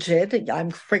are rigid. I'm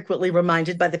frequently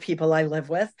reminded by the people I live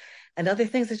with, and other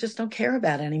things I just don't care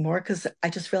about anymore because I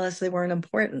just realized they weren't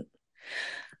important.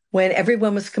 When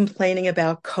everyone was complaining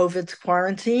about COVID's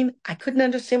quarantine, I couldn't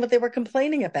understand what they were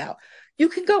complaining about. You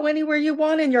can go anywhere you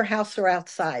want in your house or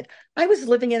outside. I was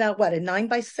living in a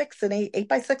 9x6 and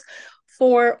 8x6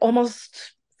 for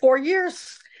almost 4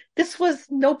 years. This was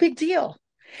no big deal.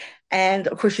 And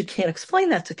of course, you can't explain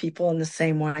that to people in the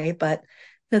same way, but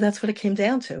that's what it came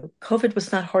down to. COVID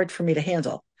was not hard for me to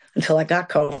handle until I got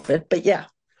COVID, but yeah.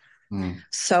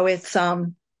 So it's,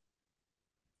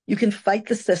 you can fight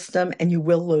the system and you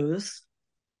will lose.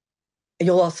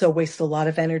 You'll also waste a lot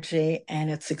of energy and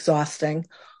it's exhausting.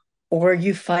 Or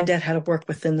you find out how to work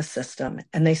within the system.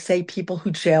 And they say people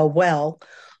who jail well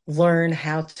learn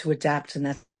how to adapt. And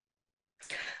that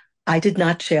I did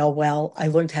not jail well. I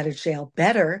learned how to jail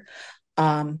better.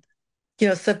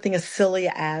 Something as silly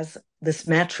as this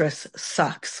mattress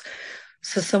sucks.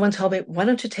 So someone told me, why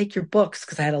don't you take your books?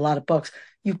 Because I had a lot of books.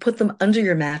 You put them under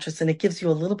your mattress and it gives you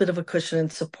a little bit of a cushion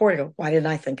and support. I go, why didn't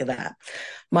I think of that?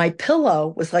 My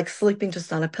pillow was like sleeping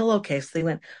just on a pillowcase. They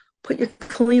went, put your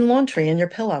clean laundry in your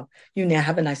pillow. You now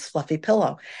have a nice fluffy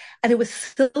pillow. And it was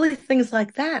silly things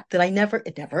like that it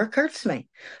never occurred to me,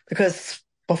 because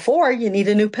before you need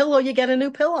a new pillow, you get a new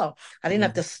pillow. I didn't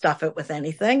have to stuff it with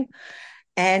anything.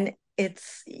 And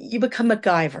you become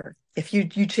MacGyver. If you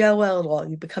jail well at all,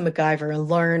 you become MacGyver and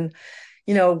learn,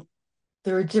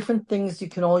 there are different things you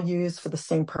can all use for the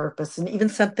same purpose. And even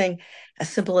something as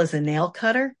simple as a nail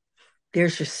cutter,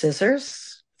 there's your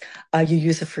scissors. You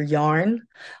use it for yarn.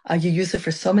 You use it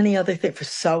for so many other things, for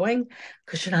sewing,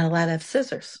 because you're not allowed to have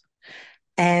scissors.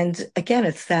 And again,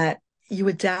 it's that you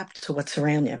adapt to what's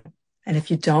around you. And if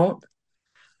you don't,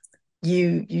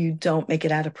 you don't make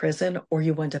it out of prison, or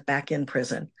you end up back in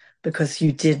prison because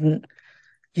you didn't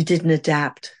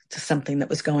adapt to something that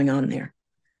was going on there.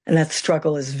 And that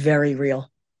struggle is very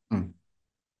real. I'm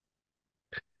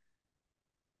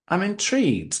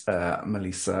intrigued,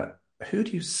 Melisa. Who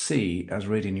do you see as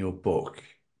reading your book?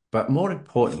 But more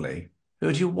importantly,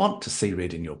 who do you want to see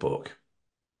reading your book?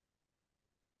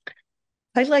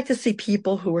 I'd like to see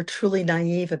people who are truly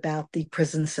naive about the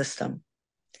prison system.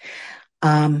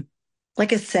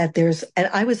 Like I said, and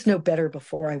I was no better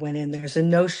before I went in. There's a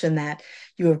notion that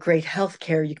you have great health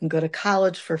care. You can go to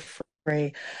college for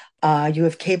free. You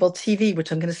have cable TV,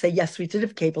 which I'm going to say, yes, we did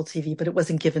have cable TV, but it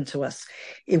wasn't given to us.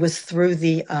 It was through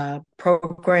the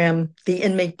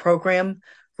inmate program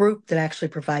group that actually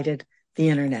provided the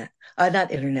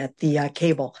the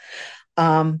cable.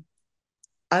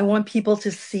 I want people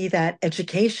to see that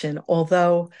education,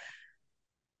 although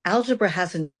algebra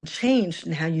hasn't changed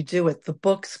in how you do it, the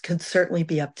books can certainly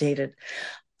be updated.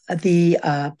 The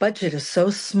budget is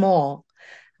so small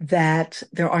that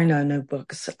there are no new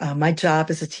books. My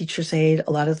job as a teacher's aide,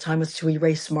 a lot of the time, was to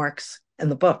erase marks in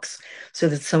the books so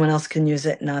that someone else can use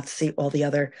it and not see all the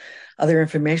other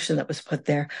information that was put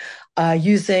there.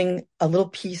 Using a little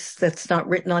piece that's not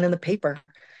written on in the paper.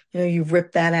 You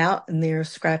rip that out and there's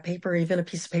scrap paper, even a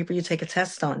piece of paper you take a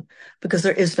test on, because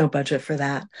there is no budget for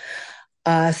that.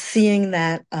 Seeing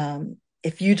that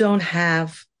if you don't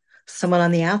have someone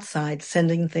on the outside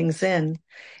sending things in,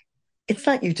 it's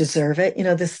not you deserve it.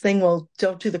 This thing, well,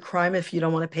 don't do the crime if you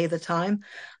don't want to pay the time.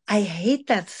 I hate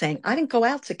that saying. I didn't go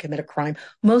out to commit a crime.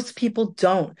 Most people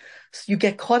don't. So you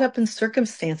get caught up in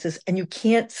circumstances and you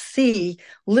can't see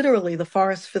literally the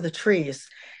forest for the trees.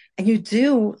 And you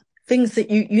do things that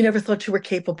you never thought you were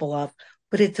capable of,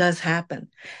 but it does happen.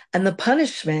 And the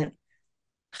punishment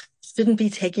shouldn't be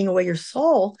taking away your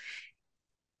soul.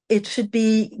 It should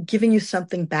be giving you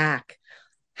something back.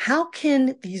 How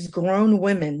can these grown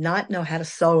women not know how to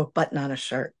sew a button on a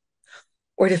shirt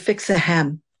or to fix a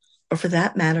hem, or for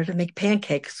that matter, to make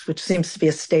pancakes, which seems to be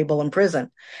a staple in prison?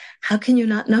 How can you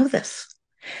not know this?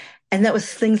 And that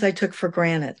was things I took for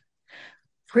granted.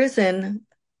 Prison,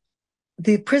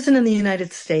 the prison in the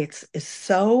United States is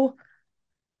so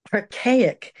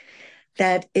archaic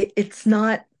that it's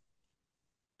not,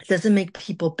 it doesn't make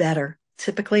people better.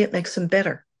 Typically, it makes them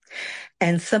bitter.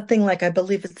 And something like, I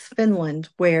believe it's Finland,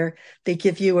 where they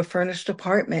give you a furnished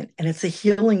apartment and it's a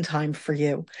healing time for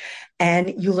you.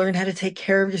 And you learn how to take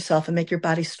care of yourself and make your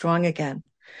body strong again.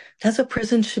 That's what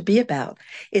prison should be about.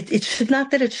 It should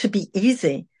not that it should be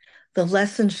easy. The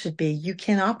lesson should be you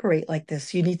can't operate like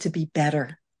this. You need to be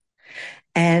better.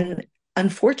 And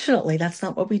unfortunately, that's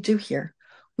not what we do here.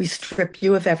 We strip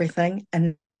you of everything,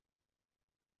 and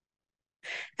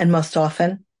most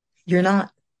often, you're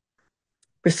not.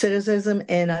 Recidivism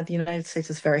in the United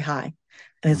States is very high,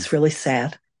 and it's really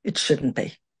sad. It shouldn't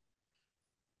be.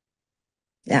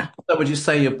 Yeah. So would you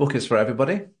say your book is for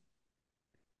everybody?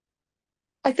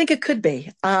 I think it could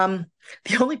be.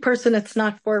 The only person it's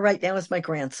not for right now is my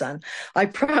grandson. I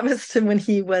promised him when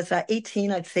he was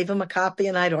 18, I'd save him a copy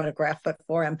and I'd autograph it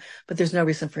for him, but there's no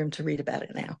reason for him to read about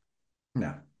it now.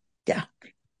 No. Yeah.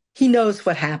 He knows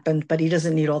what happened, but he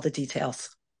doesn't need all the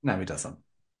details. No, he doesn't.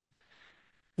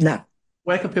 No.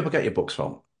 Where can people get your books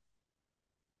from?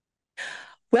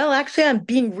 Well, actually, I'm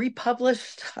being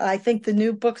republished. I think the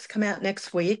new books come out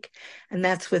next week, and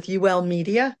that's with UL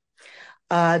Media.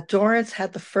 Dorrance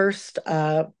had the first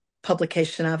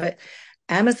publication of it.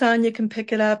 Amazon, you can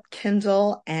pick it up,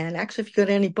 Kindle, and actually, if you go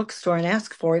to any bookstore and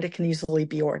ask for it, it can easily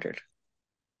be ordered.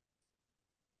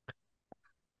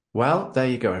 Well, there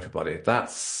you go, everybody.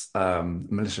 That's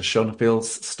Melissa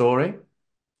Schonfield's story.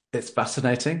 It's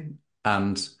fascinating,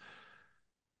 and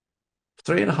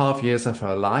 3.5 years of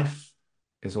her life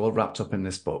is all wrapped up in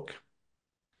this book.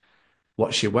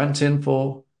 What she went in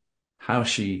for, how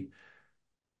she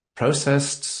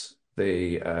processed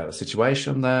the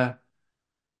situation there,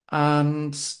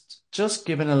 and just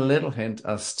giving a little hint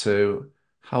as to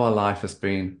how her life has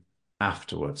been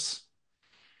afterwards.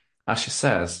 As she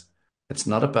says, it's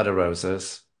not a bed of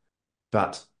roses,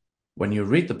 but when you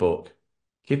read the book,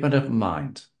 keep an open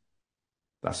mind.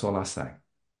 That's all I say.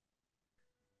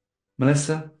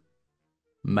 Melisa,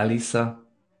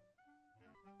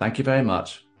 thank you very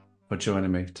much for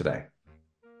joining me today.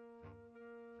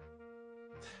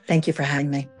 Thank you for having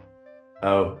me.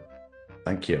 Oh,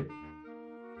 thank you.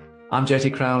 I'm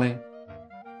JT Crowley.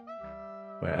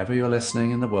 Wherever you're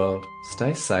listening in the world,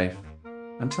 stay safe.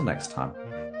 Until next time.